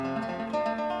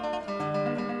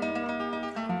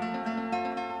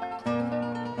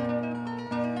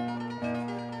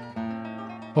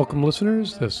Welcome,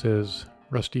 listeners. This is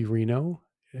Rusty Reno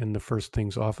in the First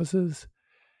Things offices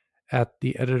at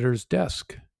the editor's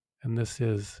desk. And this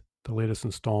is the latest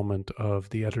installment of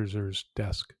the Editor's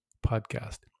Desk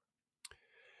podcast.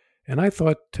 And I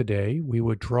thought today we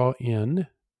would draw in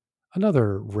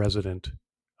another resident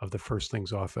of the First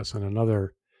Things office and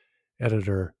another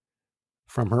editor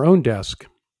from her own desk,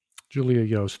 Julia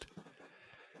Yost,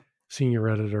 senior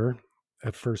editor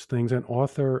at First Things and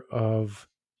author of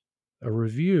a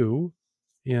review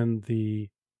in the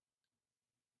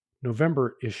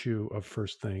November issue of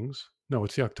First Things. No,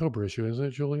 it's the October issue, isn't it,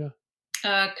 Julia?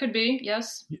 Could be,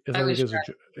 yes. I I think was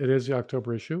it is the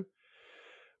October issue.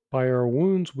 By Our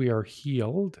Wounds We Are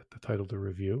Healed, the title of the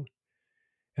review.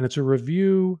 And it's a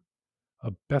review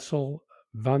of Bessel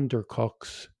van der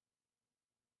Kolk's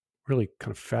really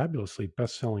kind of fabulously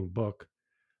best-selling book,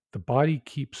 The Body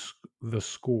Keeps the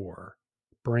Score: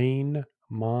 Brain,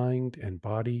 Mind, and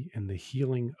Body in the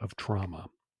Healing of Trauma.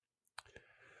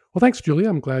 Well, thanks, Julia.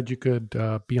 I'm glad you could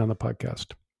be on the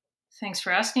podcast. Thanks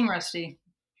for asking, Rusty.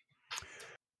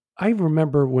 I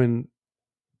remember when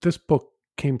this book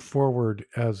came forward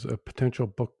as a potential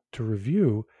book to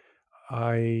review,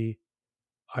 I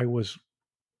was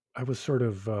sort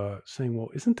of saying, well,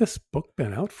 isn't this book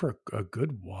been out for a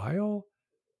good while?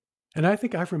 And I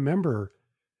think I remember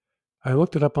I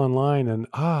looked it up online and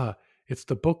it's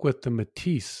the book with the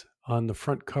Matisse on the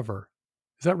front cover.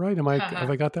 Is that right? Have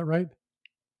I got that right?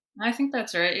 I think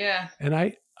that's right, yeah. And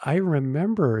I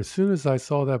remember as soon as I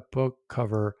saw that book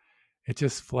cover, it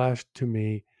just flashed to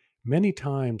me many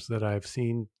times that I've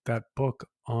seen that book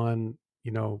on,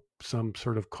 some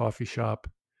sort of coffee shop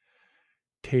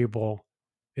table,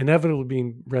 inevitably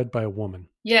being read by a woman.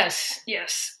 Yes.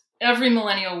 Every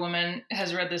millennial woman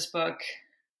has read this book.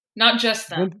 Not just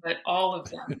them, but all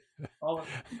of them. All of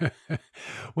them.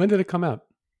 When did it come out?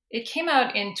 It came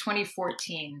out in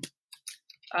 2014.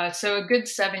 So a good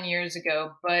 7 years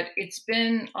ago, but it's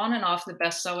been on and off the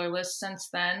bestseller list since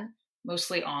then,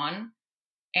 mostly on.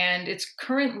 And it's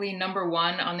currently number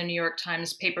one on the New York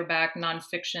Times paperback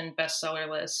nonfiction bestseller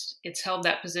list. It's held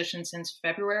that position since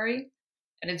February,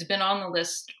 and it's been on the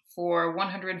list for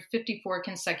 154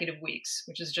 consecutive weeks,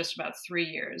 which is just about 3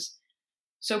 years.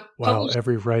 So wow,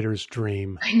 every writer's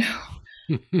dream. I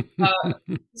know.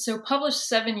 So published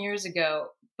 7 years ago,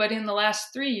 but in the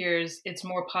last 3 years, it's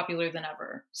more popular than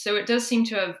ever. So it does seem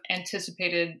to have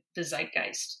anticipated the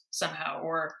zeitgeist somehow,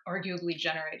 or arguably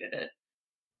generated it.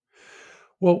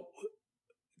 Well,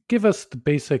 give us the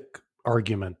basic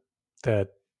argument that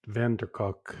van der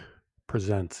Kolk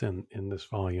presents in this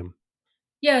volume.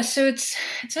 Yeah, so it's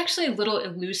actually a little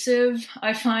elusive,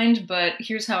 I find, but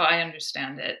here's how I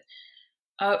understand it.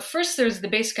 First, there's the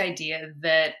basic idea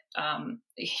that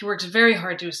he works very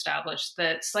hard to establish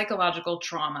that psychological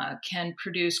trauma can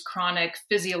produce chronic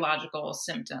physiological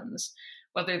symptoms,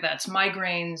 whether that's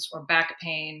migraines or back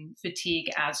pain, fatigue,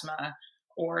 asthma,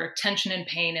 or tension and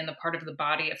pain in the part of the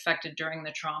body affected during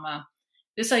the trauma.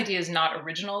 This idea is not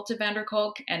original to van der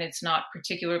Kolk, and it's not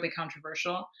particularly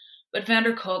controversial. But van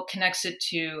der Kolk connects it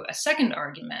to a second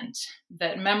argument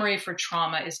that memory for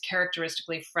trauma is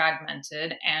characteristically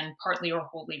fragmented and partly or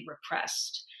wholly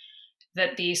repressed,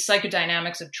 that the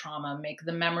psychodynamics of trauma make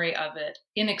the memory of it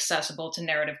inaccessible to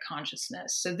narrative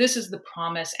consciousness. So this is the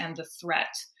promise and the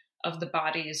threat of the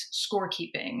body's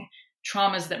scorekeeping.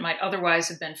 Traumas that might otherwise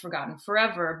have been forgotten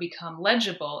forever become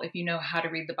legible if you know how to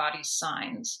read the body's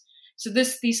signs. So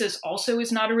this thesis also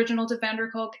is not original to van der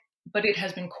Kolk, but it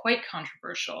has been quite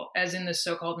controversial, as in the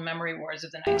so-called memory wars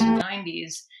of the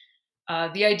 1990s.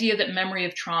 The idea that memory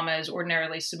of trauma is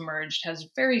ordinarily submerged has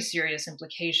very serious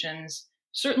implications,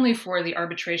 certainly for the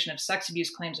arbitration of sex abuse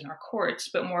claims in our courts,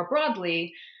 but more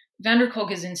broadly, van der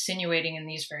Kolk is insinuating in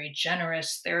these very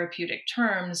generous therapeutic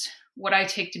terms what I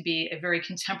take to be a very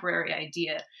contemporary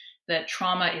idea that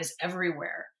trauma is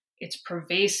everywhere. It's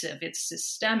pervasive, it's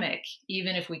systemic,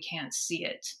 even if we can't see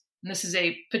it. And this is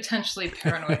a potentially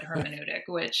paranoid hermeneutic,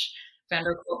 which van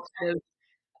der Kolk kind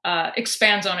of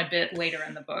expands on a bit later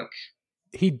in the book.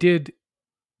 He did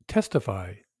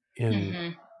testify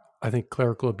in, I think,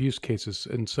 clerical abuse cases,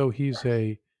 and so he's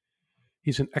an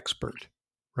expert,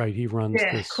 right? He runs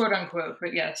this, quote unquote,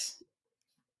 but yes.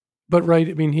 But right,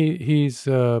 I mean, he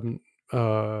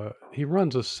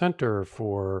runs a center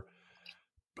for,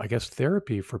 I guess,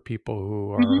 therapy for people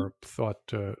who are thought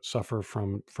to suffer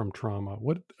from trauma.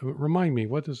 Remind me,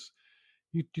 what is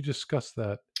you discussed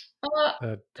that?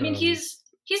 I mean, he's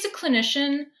a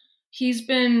clinician. He's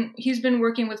been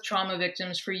working with trauma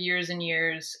victims for years and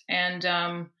years, and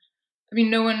I mean,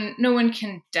 no one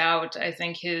can doubt, I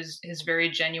think, his very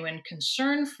genuine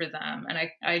concern for them, and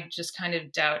I just kind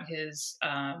of doubt his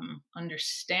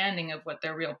understanding of what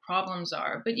their real problems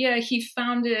are. But yeah, he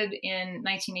founded in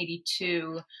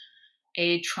 1982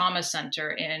 a trauma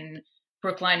center in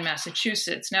Brookline,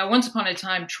 Massachusetts. Now, once upon a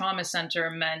time, trauma center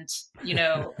meant,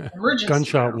 emergency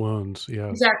Gunshot room. wounds, yeah.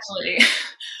 Exactly.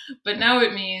 But now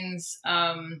it means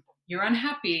you're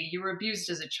unhappy, you were abused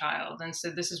as a child. And so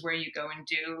this is where you go and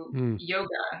do Mm. yoga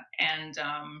and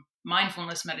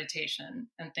mindfulness meditation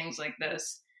and things like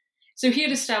this. So he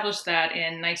had established that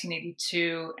in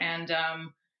 1982. And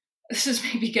this is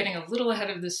maybe getting a little ahead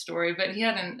of this story, but he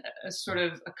had a sort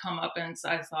of a comeuppance,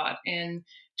 I thought, in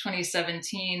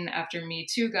 2017 after Me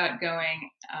Too got going.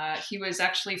 He was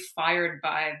actually fired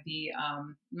by the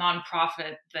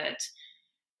nonprofit that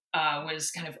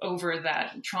was kind of over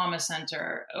that trauma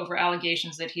center over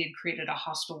allegations that he had created a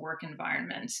hostile work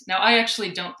environment. Now, I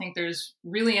actually don't think there's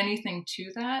really anything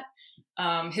to that.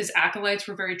 His acolytes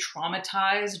were very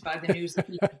traumatized by the news that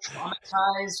he had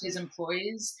traumatized his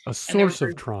employees, A and they were source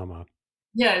of trauma.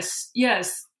 yes,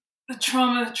 the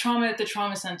trauma at the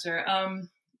trauma center.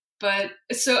 But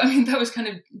so, I mean, that was kind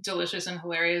of delicious and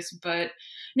hilarious. But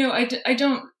no, I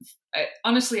don't.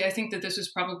 Honestly, I think that this was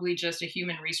probably just a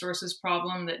human resources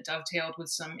problem that dovetailed with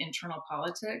some internal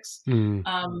politics. Mm.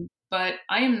 But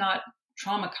I am not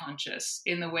trauma conscious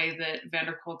in the way that van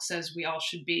der Kolk says we all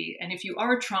should be. And if you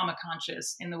are trauma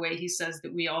conscious in the way he says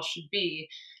that we all should be,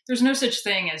 there's no such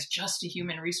thing as just a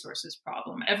human resources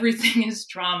problem. Everything is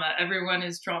trauma. Everyone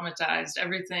is traumatized.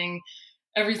 Everything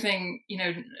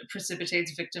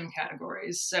precipitates victim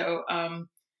categories. So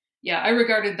yeah, I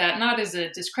regarded that not as a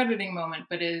discrediting moment,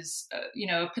 but as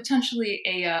potentially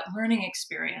a learning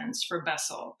experience for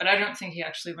Bessel. But I don't think he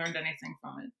actually learned anything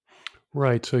from it.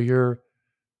 Right. So your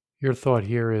thought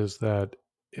here is that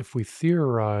if we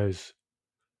theorize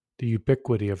the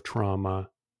ubiquity of trauma,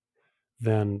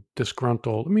 then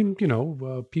disgruntled. I mean,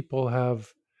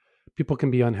 people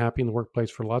can be unhappy in the workplace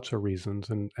for lots of reasons,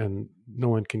 and no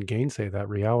one can gainsay that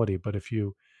reality. But if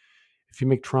you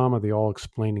make trauma the all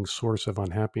explaining source of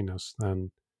unhappiness,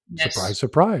 then surprise, Yes,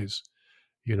 surprise,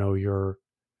 your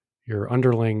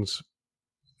underlings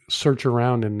search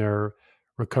around in their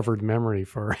recovered memory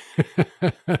for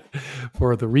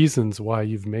for the reasons why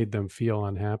you've made them feel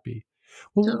unhappy.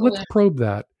 Well, let's totally. probe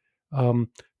that.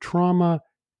 Trauma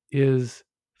is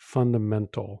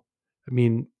fundamental. I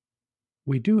mean,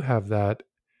 we do have that,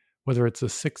 whether it's a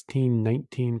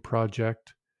 1619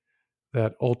 project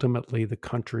that ultimately the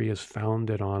country is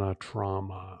founded on a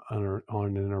trauma,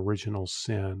 on an original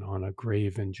sin, on a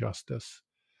grave injustice,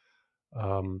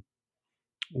 um,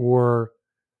 or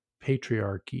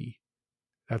patriarchy.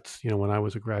 That's, when I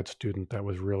was a grad student, that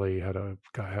was really had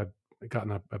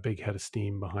gotten a big head of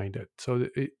steam behind it. So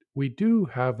we do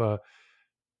have a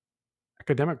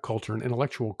academic culture, an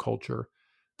intellectual culture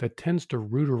that tends to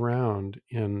root around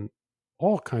in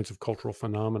all kinds of cultural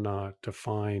phenomena to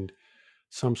find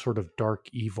some sort of dark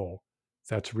evil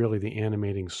that's really the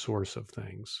animating source of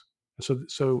things.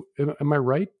 So am I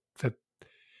right that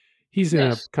he's in a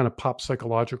Yes, kind of pop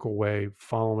psychological way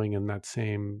following in that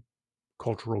same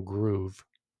cultural groove?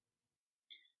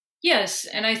 yes,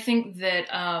 and I think that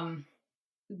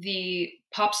the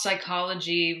pop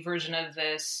psychology version of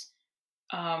this,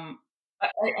 um,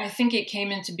 I think it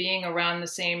came into being around the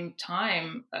same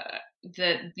time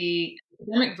that the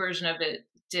academic version of it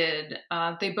did.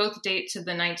 They both date to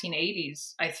the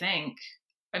 1980s, I think.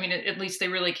 I mean, at least they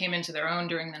really came into their own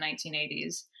during the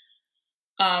 1980s.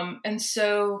 And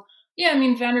so, yeah, I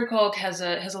mean, van der Kolk has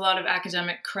a lot of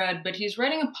academic cred, but he's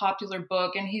writing a popular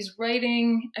book, and he's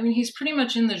writing. I mean, he's pretty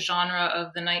much in the genre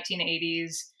of the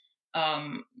 1980s,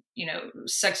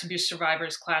 sex abuse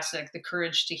survivors classic, "The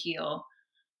Courage to Heal."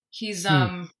 He's Hmm.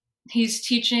 um, he's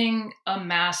teaching a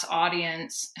mass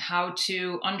audience how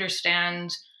to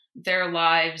understand their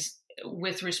lives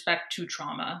with respect to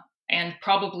trauma, and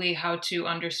probably how to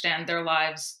understand their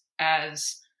lives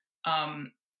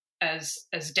um, as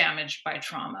damaged by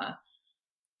trauma.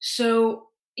 So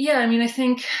yeah, I mean, I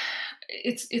think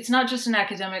it's not just an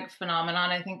academic phenomenon.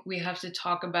 I think we have to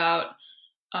talk about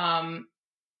um,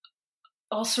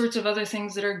 all sorts of other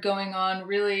things that are going on,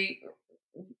 really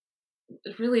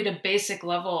at a basic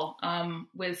level,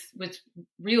 with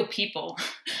real people,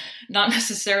 not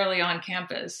necessarily on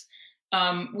campus.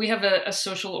 We have a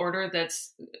social order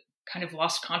that's kind of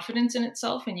lost confidence in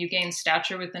itself, and you gain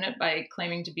stature within it by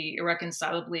claiming to be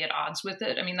irreconcilably at odds with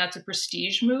it. I mean, that's a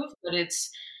prestige move, but it's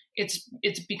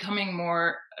becoming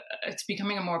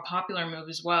a more popular move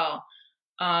as well.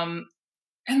 Um,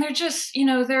 And they're just,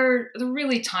 they're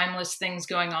really timeless things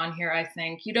going on here, I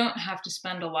think. You don't have to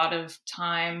spend a lot of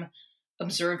time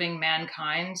observing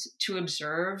mankind to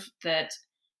observe that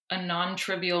a non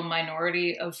trivial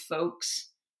minority of folks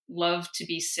love to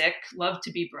be sick, love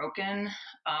to be broken.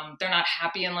 They're not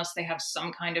happy unless they have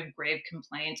some kind of grave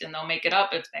complaint, and they'll make it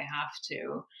up if they have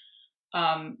to.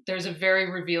 There's a very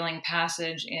revealing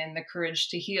passage in The Courage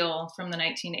to Heal from the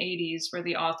 1980s where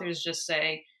the authors just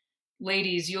say,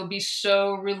 ladies, you'll be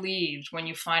so relieved when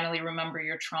you finally remember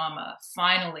your trauma.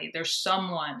 Finally, there's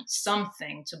someone,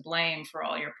 something to blame for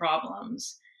all your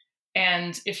problems.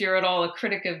 And if you're at all a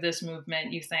critic of this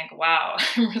movement, you think, wow,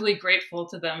 I'm really grateful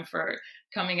to them for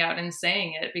coming out and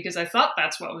saying it, because I thought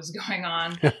that's what was going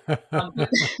on. But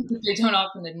they don't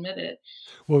often admit it.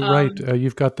 Well, right. Um,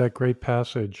 You've got that great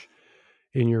passage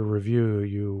in your review.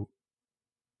 You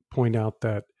point out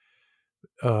that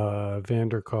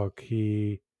Vanderkook,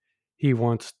 he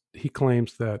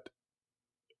claims that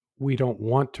we don't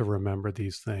want to remember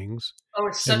these things, oh,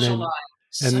 it's and such a lie.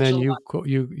 then Such a lie.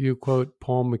 you quote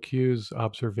Paul McHugh's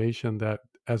observation that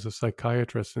as a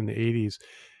psychiatrist in the 80s,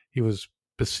 he was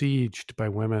besieged by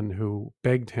women who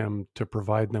begged him to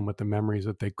provide them with the memories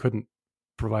that they couldn't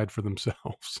provide for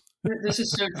themselves. This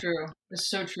is so true. This is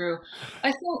so true.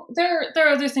 I think there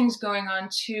are other things going on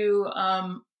too.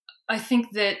 I think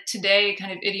that today,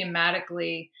 kind of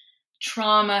idiomatically,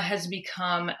 trauma has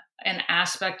become an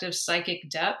aspect of psychic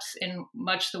depth in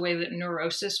much the way that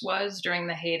neurosis was during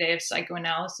the heyday of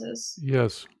psychoanalysis.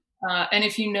 Yes. And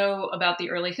if you know about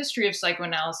the early history of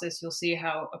psychoanalysis, you'll see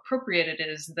how appropriate it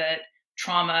is that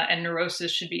trauma and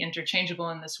neurosis should be interchangeable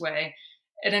in this way.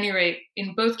 At any rate,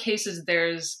 in both cases,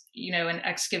 there's, an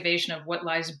excavation of what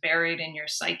lies buried in your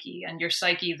psyche, and your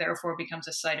psyche therefore becomes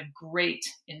a site of great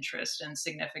interest and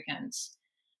significance.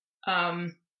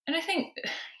 And I think,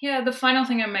 the final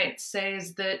thing I might say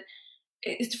is that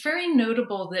it's very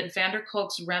notable that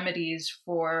Vanderkolk's remedies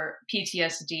for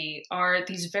PTSD are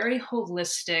these very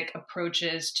holistic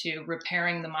approaches to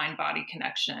repairing the mind-body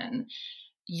connection: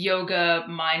 yoga,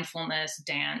 mindfulness,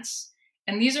 dance.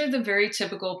 And these are the very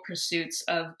typical pursuits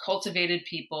of cultivated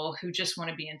people who just want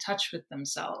to be in touch with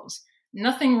themselves.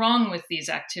 Nothing wrong with these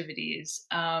activities,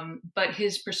 but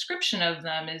his prescription of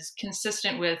them is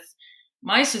consistent with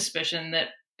my suspicion that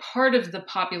part of the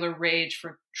popular rage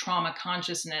for trauma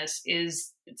consciousness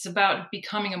is it's about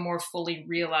becoming a more fully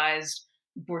realized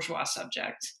bourgeois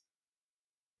subject.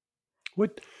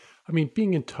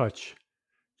 Being in touch,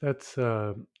 that's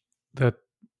that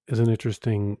is an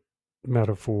interesting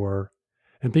metaphor.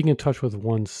 And being in touch with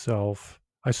oneself,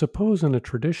 I suppose in a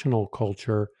traditional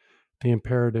culture, the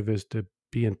imperative is to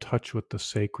be in touch with the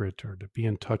sacred, or to be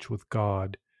in touch with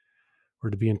God,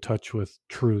 or to be in touch with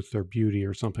truth or beauty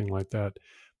or something like that.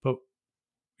 But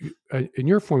in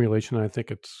your formulation, I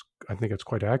think it's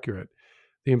quite accurate.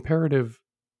 The imperative,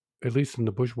 at least in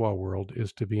the bourgeois world,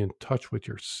 is to be in touch with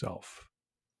yourself.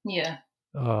 Yeah.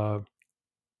 Uh,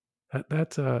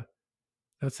 that's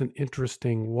an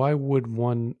interesting. Why would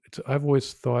one? I've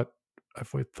always thought,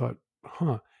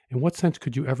 huh? In what sense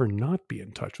could you ever not be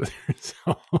in touch with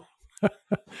yourself?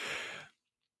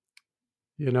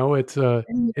 It's Yeah.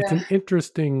 an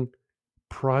interesting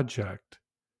project.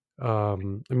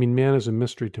 Man is a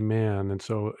mystery to man, and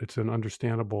so it's an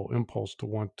understandable impulse to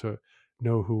want to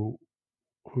know who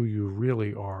you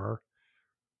really are,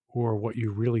 or what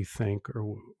you really think,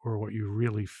 or what you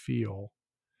really feel.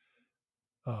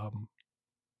 Um,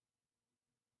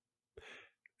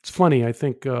 it's funny. I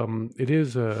think it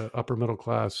is a upper middle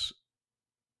class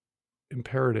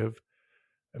imperative.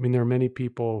 There are many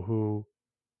people who,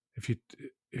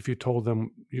 if you told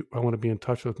them, I want to be in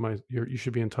touch with you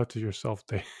should be in touch with yourself,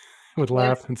 they would Yeah.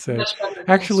 laugh and say, Much better than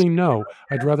actually, no,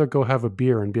 I'd rather go have a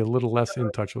beer and be a little less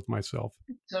in touch with myself.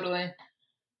 totally.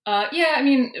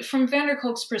 From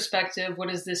Vanderkolk's perspective, what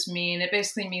does this mean? It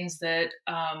basically means that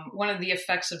one of the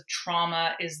effects of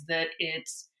trauma is that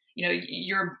it's,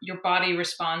 your body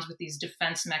responds with these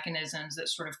defense mechanisms that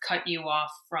sort of cut you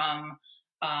off from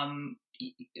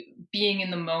being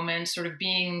in the moment, sort of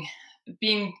being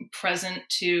present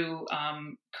to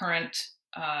current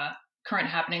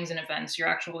happenings and events, your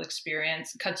actual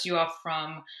experience. It cuts you off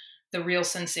from the real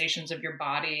sensations of your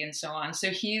body and so on. So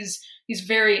he's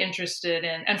very interested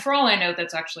in, and for all I know,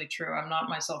 that's actually true. I'm not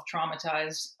myself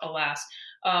traumatized, alas.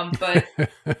 But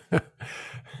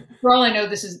for all I know,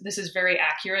 this is very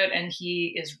accurate, and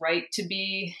he is right to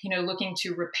be, looking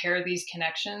to repair these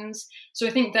connections. So I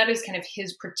think that is kind of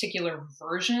his particular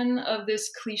version of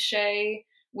this cliche,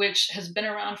 which has been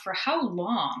around for how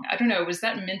long? I don't know. Was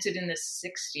that minted in the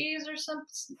 60s or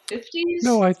something? 50s?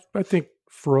 No, I think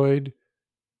Freud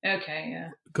Okay, yeah.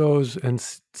 goes and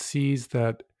sees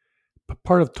that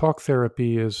part of talk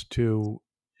therapy is to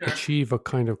Sure. achieve a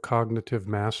kind of cognitive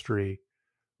mastery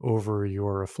over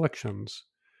your afflictions.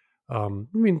 I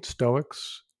mean,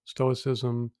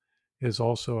 Stoicism is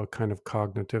also a kind of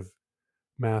cognitive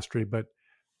mastery, but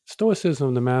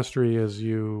Stoicism, the mastery is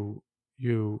you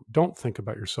don't think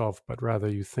about yourself, but rather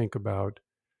you think about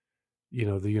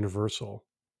the universal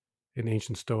in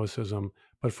ancient Stoicism.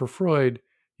 But for Freud,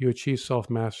 you achieve self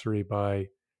mastery by,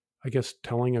 I guess,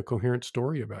 telling a coherent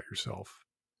story about yourself,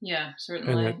 Yeah, and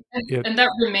certainly. that And, it and that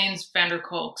remains van der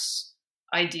Kolk's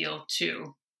ideal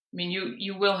too. I mean,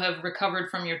 you will have recovered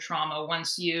from your trauma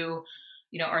once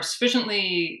are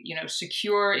sufficiently,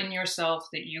 secure in yourself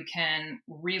that you can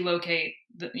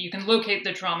you can locate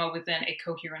the trauma within a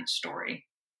coherent story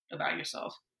about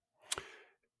yourself.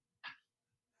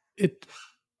 it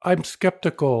I'm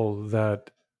skeptical that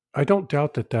I don't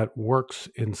doubt that that works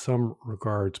in some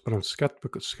regards, but I'm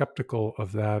skeptical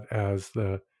of that as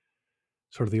the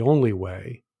sort of the only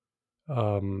way.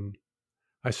 Um,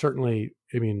 I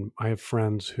mean, I have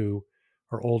friends who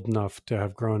are old enough to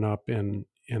have grown up in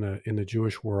the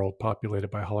Jewish world populated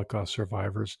by Holocaust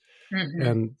survivors, Hmm.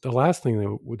 and the last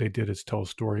thing they did is tell a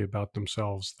story about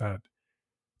themselves that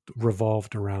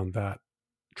revolved around that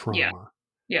Yeah, trauma.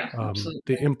 yeah, absolutely.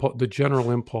 The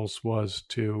general impulse was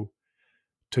to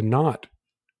not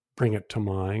bring it to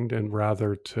mind and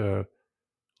rather to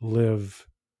live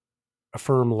a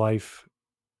firm life,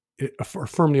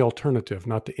 affirm the alternative,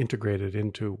 not to integrate it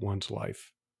into one's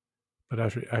life, but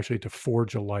actually to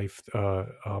forge a life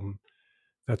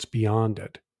that's beyond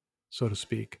it, so to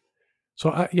speak.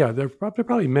 So, yeah, there are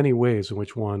probably many ways in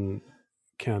which one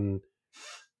can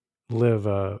live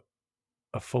a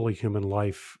fully human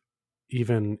life,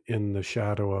 even in the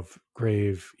shadow of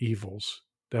grave evils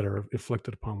that are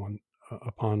inflicted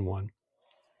upon one.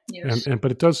 Yes, And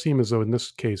but it does seem as though in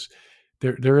this case,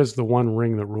 there is the one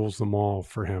ring that rules them all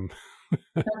for him,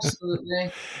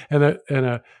 absolutely.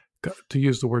 and to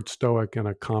use the word stoic in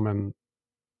a common,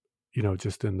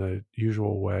 just in the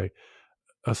usual way,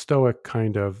 a stoic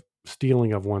kind of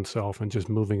stealing of oneself and just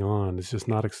moving on is just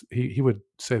not. He would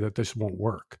say that this won't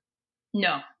work.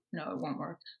 No, no, it won't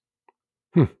work.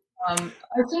 Hmm.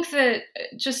 I think that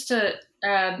just to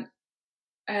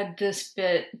add this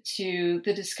bit to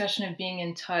the discussion of being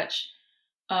in touch.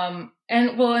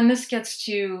 And this gets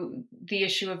to the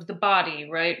issue of the body,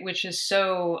 right? Which is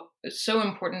so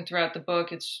important throughout the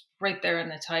book. It's right there in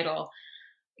the title.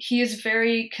 He is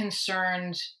very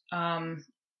concerned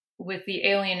with the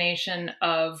alienation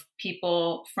of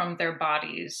people from their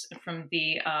bodies, from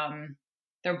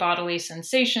their bodily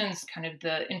sensations, kind of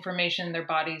the information their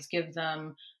bodies give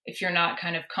them. If you're not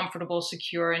kind of comfortable,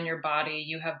 secure in your body,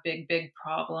 you have big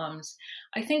problems.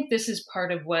 I think this is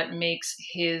part of what makes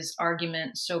his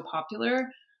argument so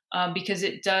popular, because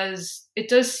it does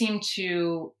seem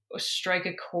to strike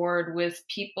a chord with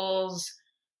people's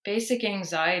basic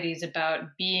anxieties about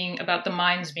the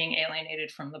minds being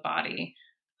alienated from the body.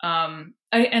 And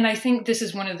I think this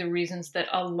is one of the reasons that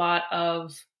a lot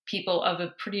of people of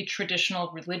a pretty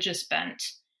traditional religious bent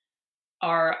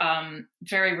are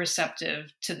very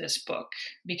receptive to this book,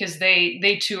 because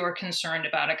they too are concerned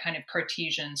about a kind of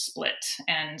Cartesian split,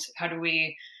 and how do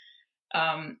we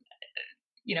um,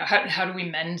 how do we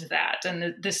mend that?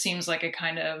 And this seems like a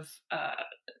kind of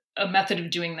a method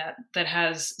of doing that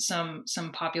has some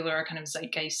popular kind of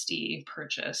zeitgeisty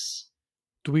purchase.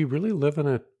 Do we really live in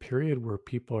a period where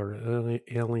people are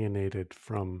alienated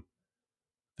from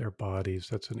their bodies?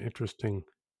 That's an interesting.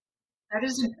 That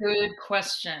is a good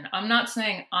question. I'm not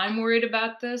saying I'm worried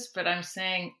about this, but I'm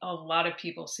saying a lot of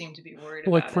people seem to be worried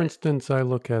Well, like about for it. instance, I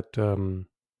look at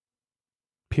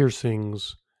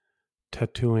piercings,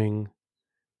 tattooing.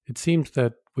 It seems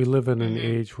that we live in an Hmm.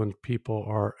 age when people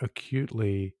are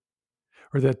acutely,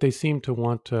 or that they seem to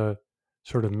want to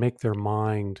sort of make their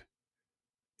mind,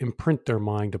 imprint their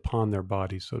mind upon their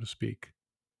body, so to speak.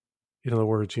 In other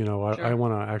words, I Sure.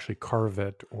 want to actually carve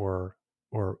it or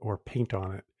paint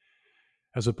on it,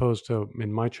 as opposed to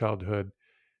in my childhood,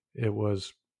 it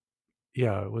was,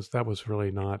 yeah, it was that was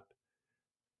really not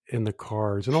in the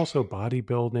cards, and also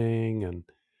bodybuilding and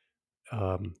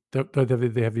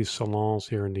they have these salons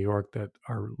here in New York that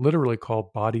are literally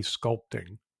called body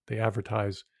sculpting. They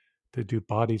advertise they do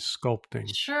body sculpting.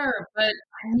 Sure, but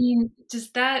I mean,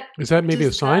 does that Is that maybe a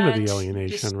does sign of the that just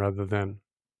alienation rather than?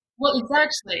 well,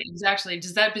 exactly.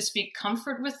 Does that bespeak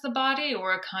comfort with the body,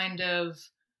 or a kind of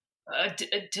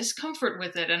a discomfort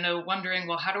with it, and a wondering,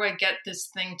 well, how do I get this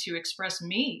thing to express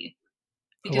me?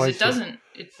 Oh, Because I it see. doesn't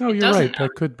it No, it you're doesn't right.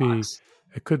 out of the box.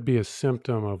 It could be a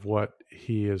symptom of what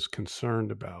he is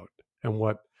concerned about and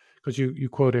what. because you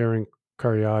quote Aaron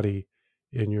Cariati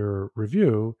in your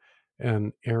review,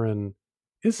 and Aaron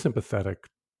is sympathetic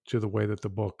to the way that the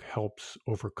book helps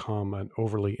overcome an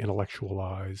overly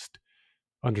intellectualized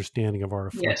understanding of our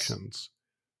Yes. afflictions.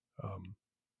 Um,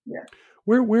 Yeah.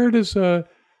 where does uh,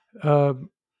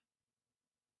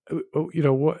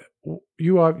 what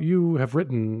you have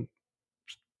written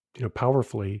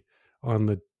powerfully on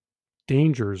the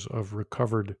dangers of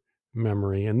recovered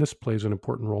memory, and this plays an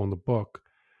important role in the book.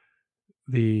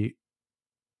 The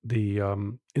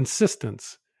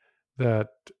insistence that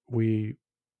we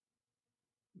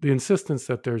the insistence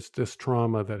that there's this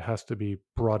trauma that has to be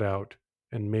brought out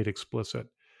and made explicit.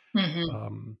 Hmm.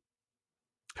 Um,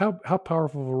 how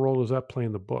powerful of a role does that play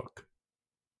in the book?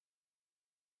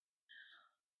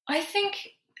 I think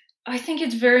I think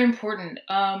it's very important.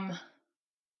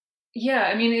 Yeah,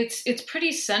 I mean it's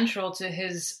pretty central to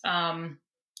his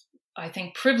I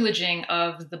think privileging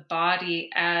of the body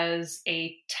as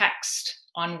a text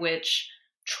on which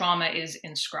trauma is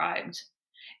inscribed.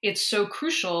 It's so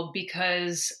crucial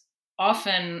because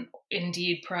often,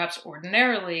 indeed, perhaps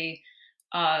ordinarily,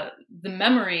 the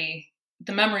memory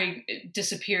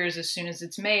disappears as soon as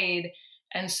it's made,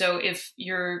 and so if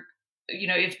you're,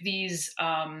 if these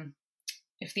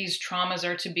traumas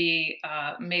are to be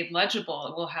made legible,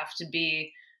 it will have to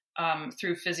be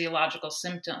through physiological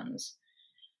symptoms.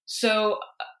 So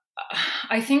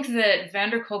I think that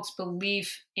van der Kolk's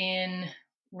belief in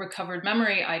recovered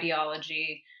memory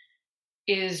ideology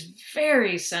is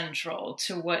very central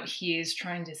to what he is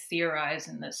trying to theorize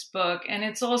in this book. And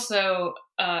it's also,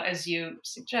 as you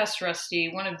suggest, Rusty,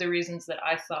 one of the reasons that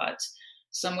I thought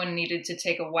someone needed to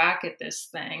take a whack at this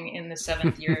thing in the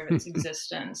seventh year of its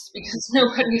existence, because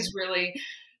nobody's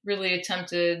really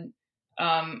attempted,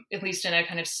 at least in a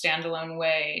kind of standalone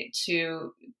way,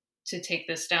 to take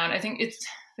this down. I think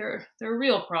there are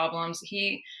real problems.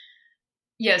 He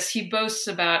boasts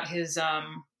about his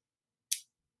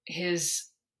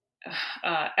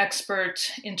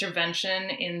expert intervention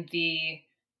in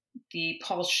the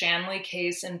Paul Shanley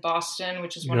case in Boston,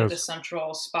 which is one of the Yes,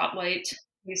 central spotlight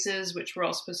cases, which we're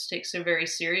all supposed to take so very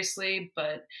seriously.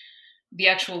 But the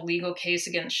actual legal case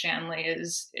against Shanley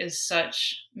is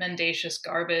such mendacious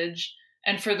garbage.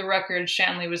 And for the record,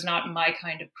 Shanley was not my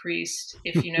kind of priest,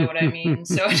 if you know what I mean.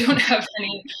 So I don't have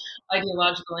any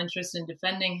ideological interest in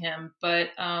defending him. But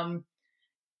van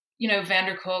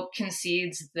der Kolk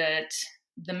concedes that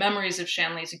the memories of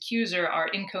Shanley's accuser are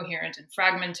incoherent and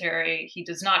fragmentary. He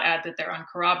does not add that they're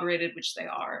uncorroborated, which they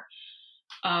are.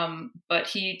 But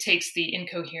he takes the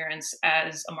incoherence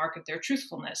as a mark of their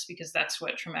truthfulness, because that's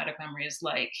what traumatic memory is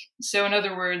like. So, in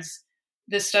other words,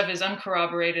 this stuff is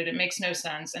uncorroborated, it makes no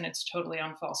sense, and it's totally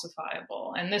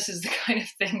unfalsifiable. And this is the kind of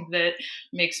thing that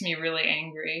makes me really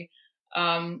angry.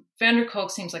 Van der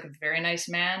Kolk seems like a very nice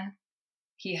man.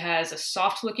 He has a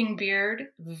soft looking beard,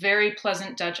 very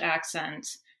pleasant Dutch accent,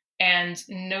 and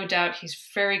no doubt he's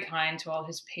very kind to all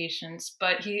his patients,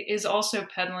 but he is also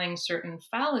peddling certain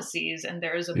fallacies, and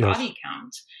there is a yes. body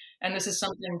count. And this is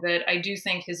something that I do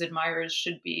think his admirers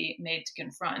should be made to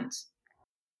confront.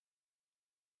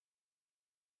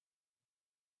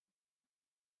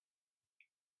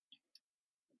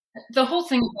 The whole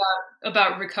thing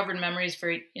about recovered memory is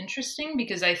very interesting,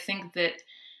 because I think that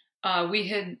we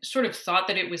had sort of thought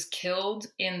that it was killed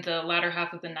in the latter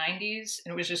half of the 90s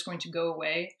and it was just going to go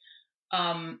away,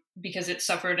 because it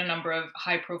suffered a number of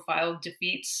high profile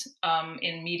defeats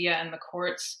in media and the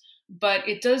courts. But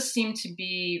it does seem to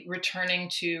be returning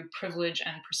to privilege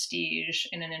and prestige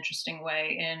in an interesting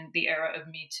way in the era of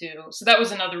Me Too. So that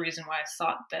was another reason why I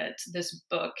thought that this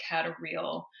book had a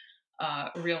real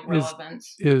Is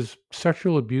relevance. is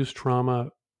sexual abuse trauma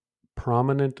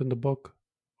prominent in the book,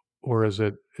 or is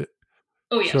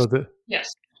Oh yes, so that yes.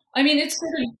 I mean,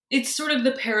 it's sort of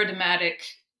the paradigmatic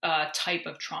type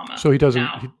of trauma so he doesn't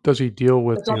now. does he deal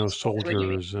with That's almost exactly what you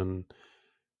mean. soldiers and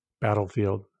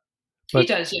battlefield? He But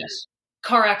does, yes.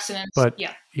 Car accidents, but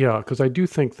yeah. yeah, because I do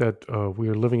think that we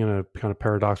are living in a kind of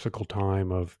paradoxical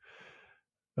time of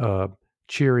uh,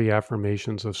 cheery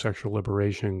affirmations of sexual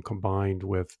liberation combined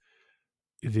with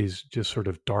these just sort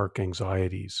of dark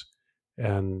anxieties,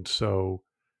 and so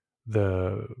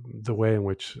the the way in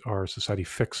which our society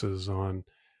fixes on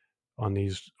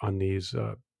these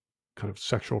kind of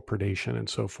sexual predation and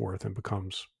so forth, and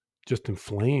becomes just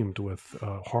inflamed with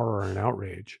horror and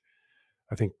outrage,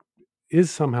 I think is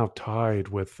somehow tied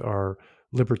with our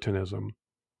libertinism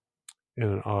in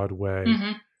an odd way.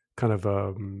 Hmm. Kind of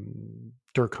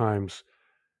Durkheim's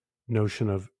notion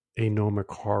of anomic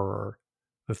horror.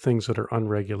 The things that are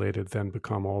unregulated then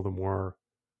become all the more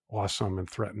awesome and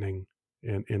threatening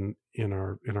in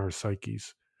our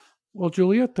psyches. Well,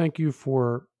 Julia, thank you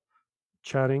for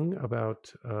chatting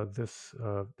about this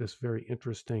very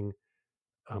interesting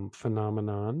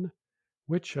phenomenon,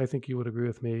 which I think you would agree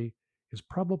with me is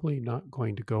probably not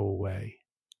going to go away.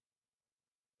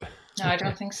 No, I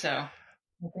don't think so.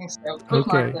 I think so.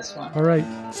 Bookmark Okay. this one. All right.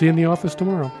 See you in the office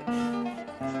tomorrow.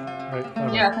 All right.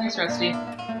 Bye Yeah, bye. thanks, Rusty.